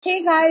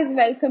Hey guys,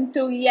 welcome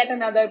to yet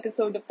another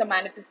episode of the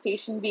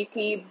Manifestation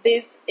Weekly.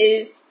 This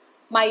is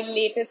my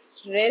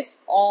latest riff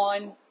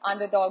on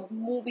underdog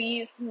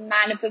movies,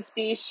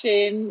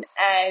 manifestation,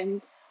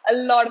 and a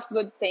lot of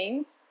good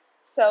things.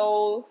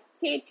 So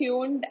stay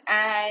tuned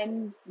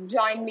and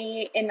join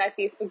me in my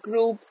Facebook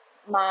groups,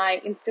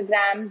 my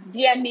Instagram.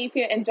 DM me if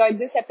you enjoyed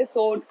this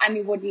episode and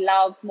you would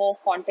love more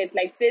content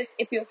like this.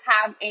 If you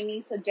have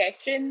any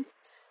suggestions,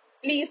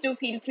 please do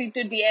feel free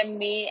to DM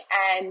me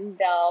and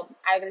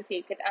I will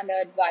take it under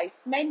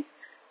advisement.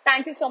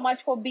 Thank you so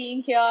much for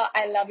being here.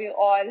 I love you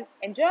all.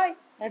 Enjoy.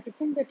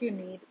 Everything that you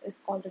need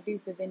is already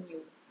within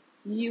you.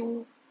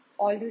 You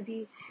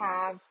already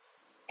have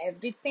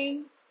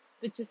everything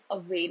which is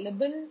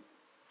available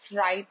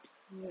right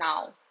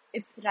now.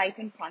 It's right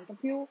in front of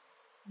you.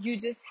 You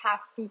just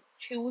have to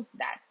choose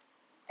that.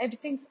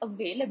 Everything's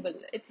available.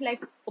 It's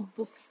like a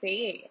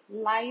buffet.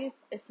 Life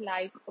is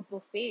like a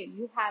buffet.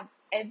 You have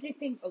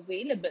everything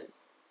available.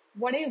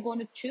 What are you going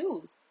to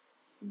choose?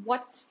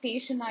 What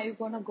station are you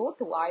going to go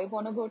to? Are you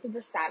going to go to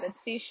the salad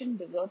station,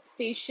 dessert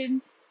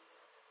station?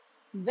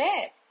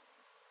 Where?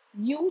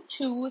 You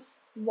choose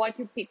what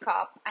you pick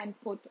up and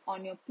put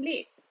on your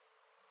plate.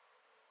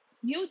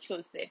 You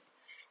choose it.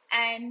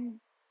 And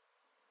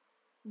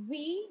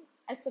we,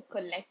 as a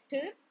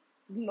collective,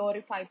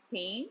 glorify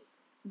pain,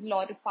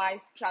 glorify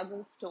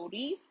struggle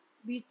stories.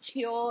 We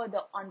cheer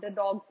the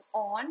underdogs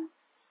on,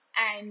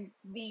 and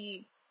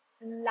we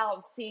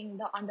love seeing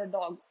the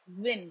underdogs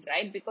win,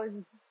 right?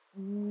 Because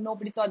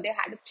nobody thought they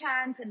had a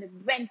chance and they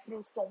went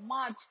through so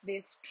much.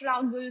 They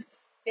struggled,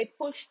 they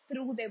pushed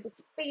through, there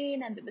was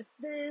pain, and there was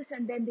this,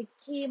 and then they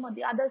came on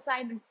the other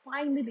side, and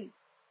finally,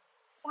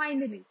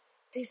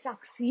 they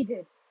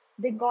succeeded.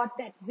 They got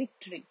that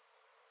victory.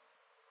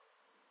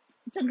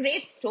 It's a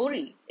great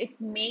story. It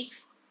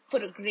makes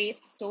for a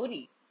great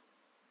story.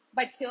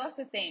 But here's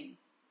the thing,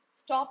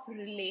 stop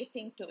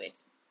relating to it.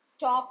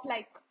 Stop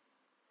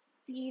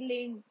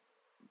feeling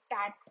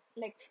that,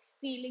 like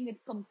feeling it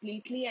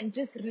completely and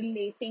just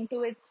relating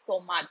to it so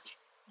much.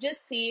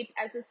 Just see it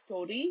as a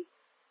story.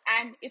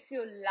 And if you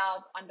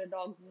love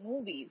underdog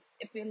movies,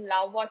 if you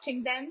love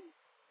watching them,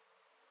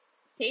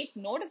 take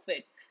note of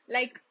it.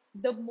 Like,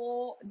 the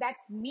more that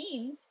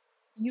means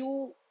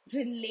you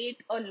relate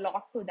a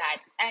lot to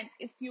that. And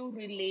if you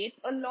relate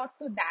a lot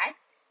to that,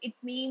 it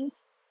means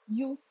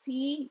you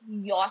see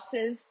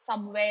yourself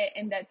somewhere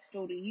in that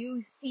story.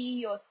 You see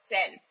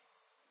yourself.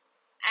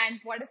 And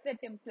what does that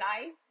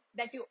imply?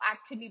 That you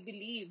actually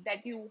believe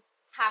that you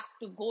have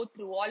to go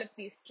through all of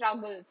these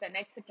struggles and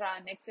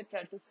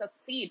etc. to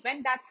succeed,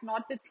 when that's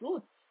not the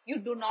truth. You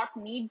do not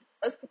need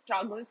a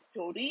struggle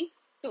story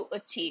to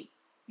achieve.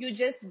 You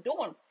just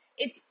don't.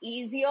 It's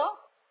easier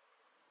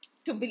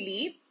to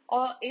believe,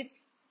 or it's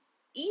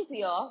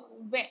easier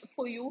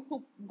for you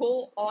to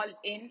go all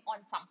in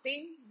on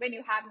something when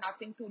you have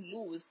nothing to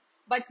lose.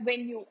 But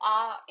when you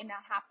are in a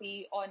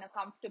happy or in a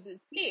comfortable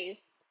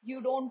place, you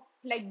don't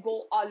like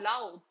go all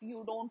out.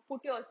 You don't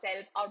put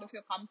yourself out of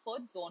your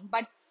comfort zone.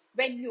 But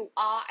when you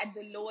are at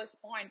the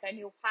lowest point and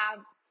you have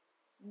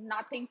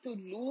nothing to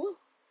lose,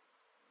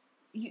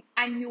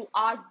 and you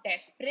are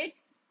desperate,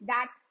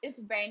 that is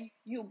when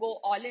you go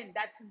all in.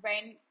 That's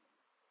when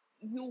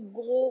you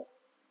go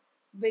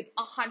with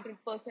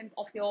 100%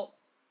 of your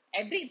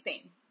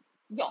everything.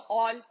 You're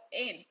all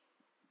in.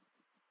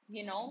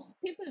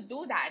 People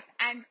do that.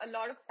 And a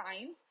lot of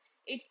times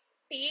it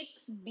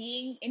takes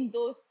being in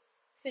those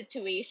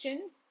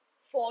situations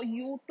for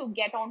you to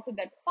get onto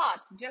that path.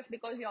 Just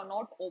because you're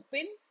not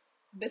open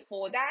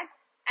before that,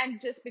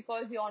 and just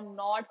because you're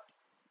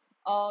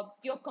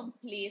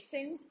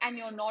complacent and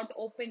you're not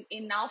open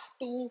enough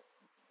to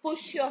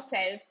push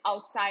yourself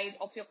outside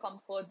of your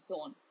comfort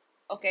zone.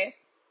 Okay.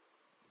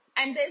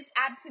 And there's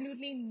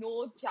absolutely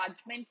no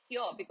judgment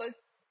here, because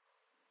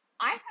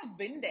I have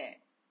been there.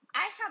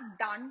 I have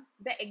done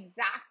the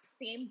exact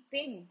same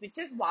thing, which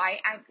is why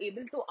I'm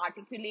able to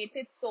articulate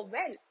it so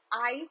well.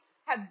 I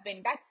have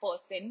been that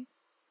person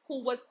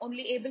who was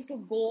only able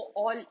to go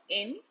all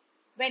in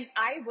when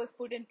I was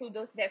put into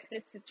those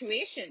desperate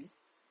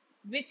situations,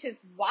 which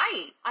is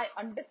why I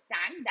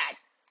understand that.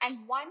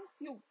 And once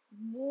you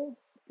move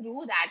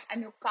through that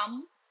and you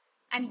come,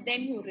 and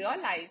then you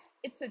realize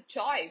it's a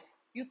choice.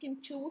 You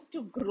can choose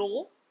to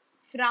grow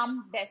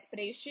from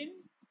desperation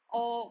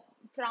or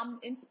from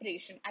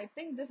inspiration. I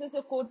think this is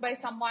a quote by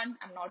someone,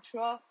 I'm not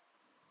sure,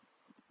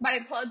 but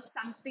I've heard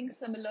something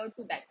similar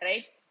to that,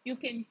 right? You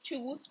can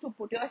choose to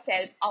put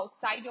yourself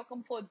outside your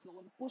comfort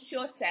zone, push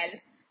yourself,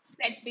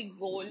 set big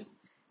goals,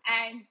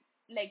 and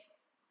like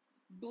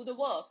do the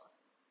work.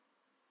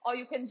 Or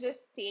you can just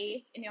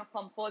stay in your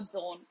comfort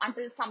zone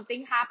until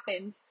something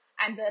happens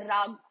and the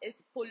rug is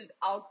pulled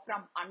out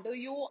from under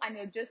you and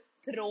you're just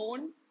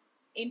thrown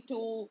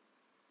into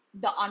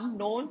the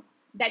unknown,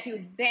 that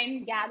you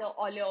then gather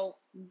all your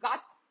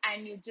guts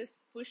and you just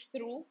push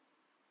through.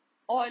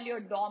 All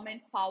your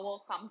dormant power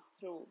comes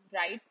through,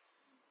 right?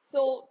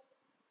 So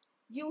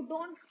you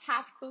don't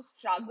have to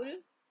struggle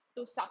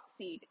to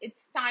succeed.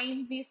 It's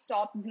time we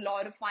stop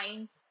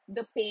glorifying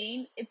the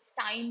pain. It's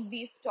time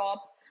we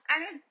stop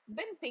And I've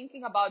been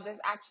thinking about this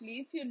actually.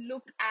 If you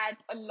look at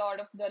a lot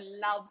of the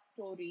love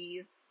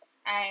stories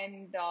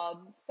and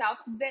stuff,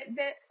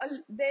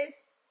 there's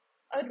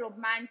a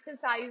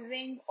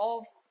romanticizing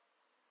of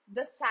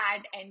the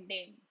sad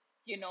ending,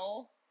 you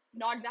know,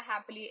 not the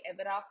happily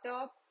ever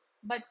after,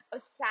 but a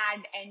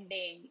sad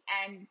ending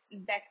and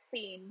that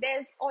pain.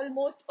 There's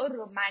almost a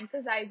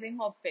romanticizing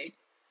of it.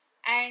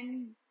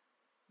 And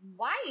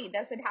why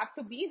does it have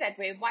to be that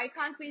way? Why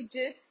can't we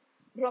just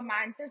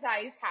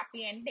romanticize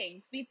happy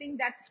endings? We think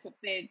that's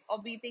stupid, or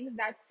we think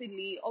that's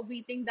silly, or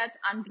we think that's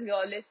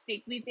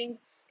unrealistic. We think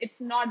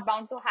it's not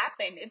bound to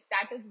happen. If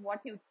that is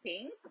what you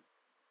think,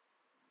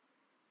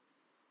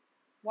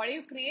 what are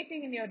you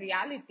creating in your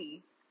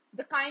reality?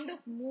 The kind of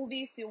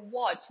movies you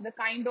watch, the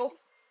kind of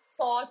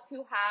thoughts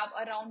you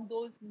have around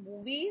those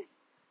movies,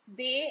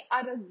 they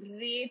are a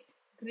great,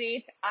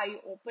 great eye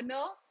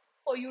opener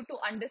for you to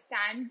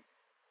understand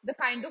the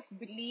kind of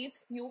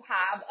beliefs you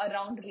have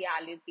around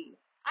reality.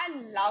 I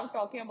love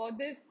talking about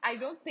this. I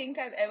don't think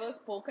I've ever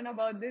spoken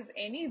about this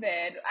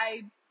anywhere.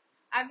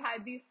 I've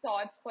had these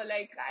thoughts for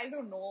like, I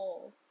don't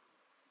know,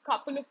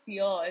 couple of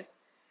years.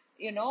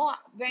 You know,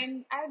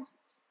 when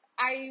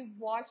I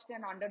watched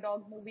an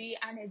underdog movie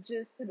and I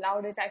just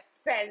loved it. I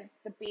felt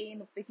the pain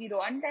of the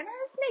hero. And then I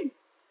was like,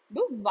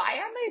 dude, why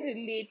am I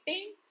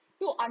relating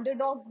to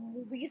underdog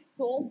movies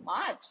so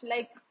much?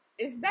 Like,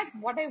 is that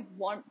what I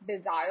want,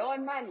 desire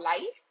in my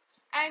life?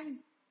 And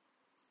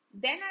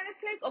then I was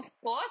like, of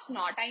course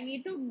not. I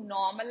need to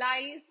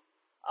normalize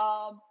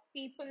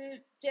people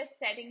just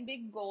setting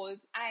big goals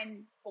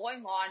and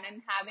going on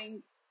and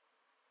having,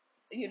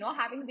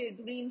 having their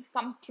dreams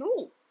come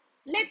true.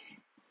 Let's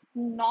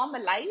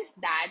normalize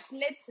that.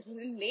 Let's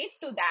relate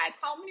to that.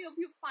 How many of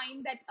you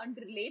find that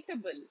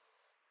unrelatable,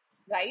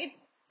 right?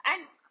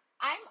 And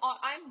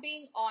I'm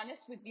being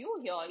honest with you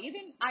here.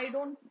 Even I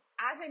don't,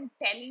 as I'm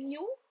telling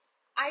you,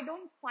 I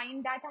don't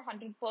find that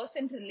 100%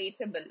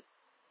 relatable.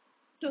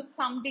 To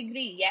some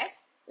degree, yes.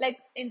 Like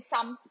in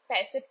some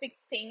specific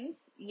things,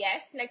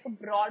 yes. Like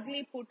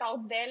broadly put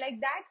out there like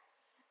that,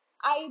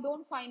 I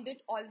don't find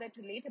it all that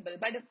relatable.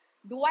 But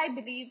do I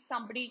believe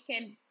somebody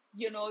can,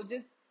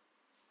 just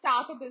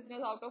start a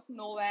business out of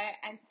nowhere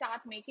and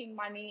start making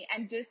money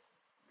and just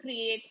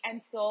create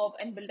and serve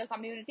and build a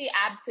community?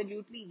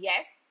 Absolutely,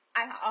 yes.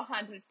 I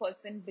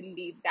 100%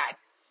 believe that.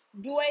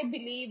 Do I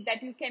believe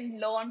that you can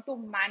learn to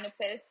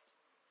manifest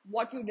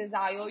what you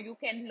desire? You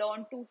can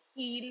learn to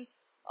heal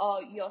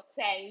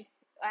yourself,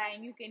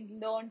 and you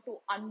can learn to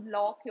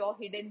unlock your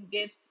hidden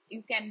gifts.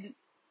 You can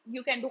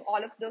do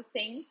all of those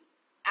things.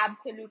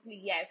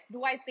 Absolutely, yes.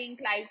 Do I think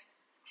life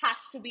has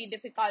to be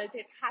difficult?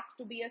 It has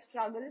to be a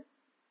struggle?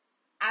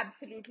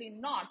 Absolutely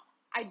not.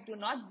 I do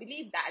not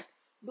believe that.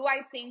 Do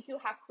I think you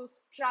have to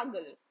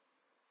struggle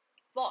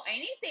for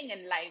anything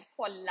in life?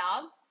 For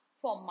love,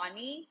 for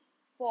money,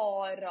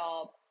 for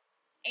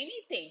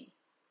anything?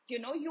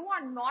 You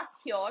are not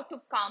here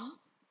to come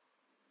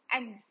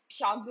and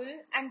struggle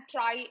and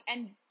try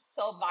and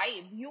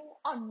survive. You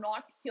are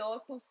not here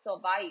to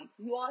survive.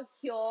 You are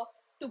here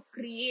to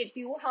create.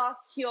 You are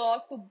here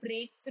to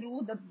break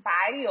through the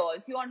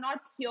barriers. You are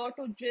not here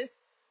to just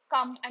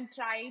come and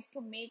try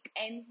to make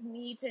ends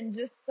meet and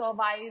just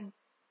survive.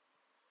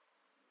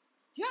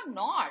 You're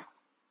not.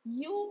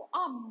 You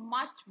are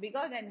much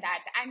bigger than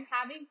that. And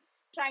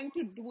trying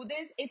to do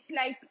this, it's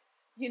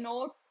you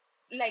know,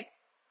 like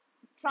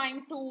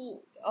trying to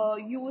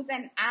use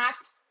an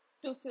axe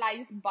to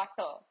slice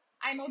butter.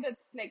 I know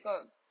that's like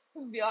a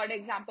weird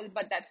example,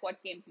 but that's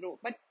what came through.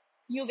 But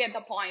you get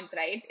the point,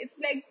 right? It's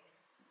like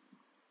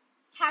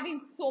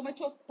having so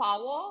much of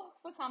power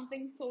for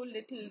something so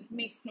little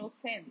makes no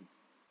sense.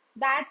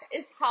 That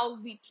is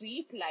how we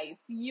treat life.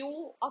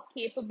 You are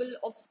capable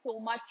of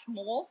so much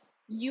more.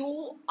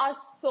 You are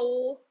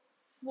so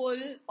full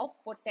of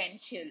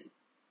potential.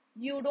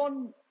 You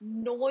don't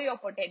know your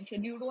potential.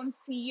 You don't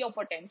see your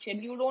potential.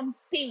 You don't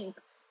think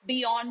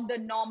beyond the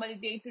normal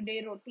day to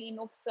day routine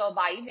of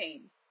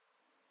surviving.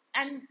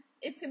 And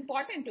it's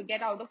important to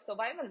get out of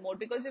survival mode,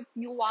 because if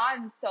you are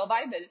in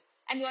survival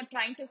and you are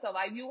trying to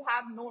survive, you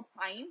have no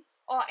time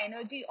or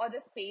energy or the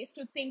space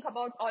to think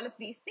about all of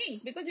these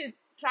things, because you're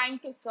trying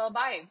to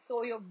survive.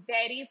 So your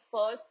very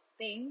first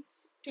thing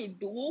to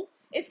do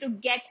is to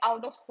get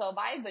out of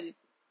survival,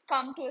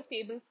 come to a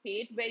stable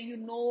state where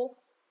you're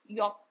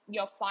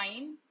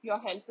fine, your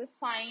health is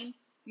fine,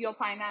 your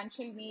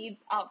financial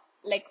needs are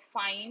like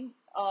fine.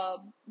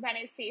 When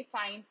I say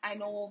fine,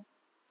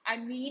 I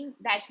mean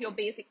that your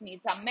basic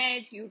needs are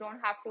met. You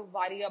don't have to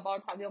worry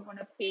about how you're going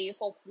to pay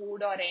for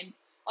food or rent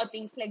or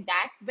things like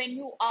that. When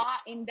you are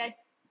in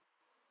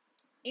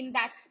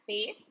that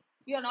space,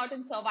 you're not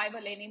in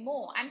survival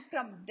anymore. And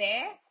from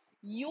there,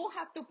 you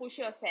have to push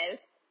yourself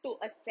to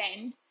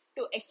ascend,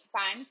 to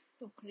expand,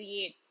 to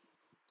create.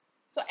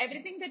 So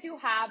everything that you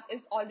have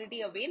is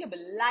already available.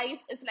 Life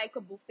is like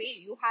a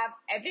buffet. You have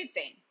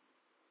everything.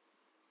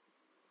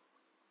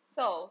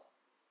 So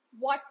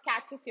what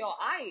catches your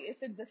eye?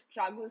 Is it the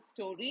struggle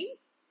story?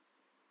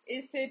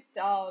 Is it,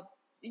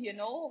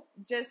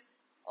 just,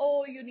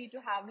 oh, you need to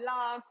have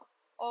luck,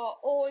 or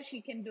oh,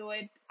 she can do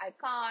it, I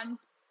can't,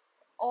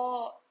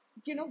 or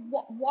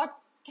what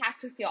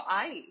catches your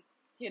eye,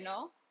 you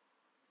know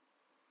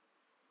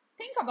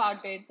think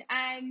about it.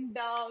 And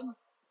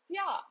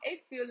yeah,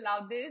 if you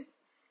love this,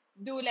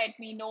 do let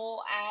me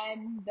know.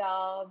 And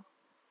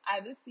I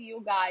will see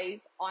you guys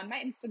on my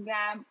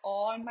Instagram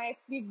or on my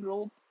FB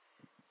group.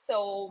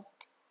 So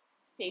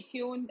stay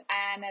tuned,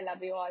 and I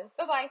love you all.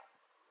 Bye bye.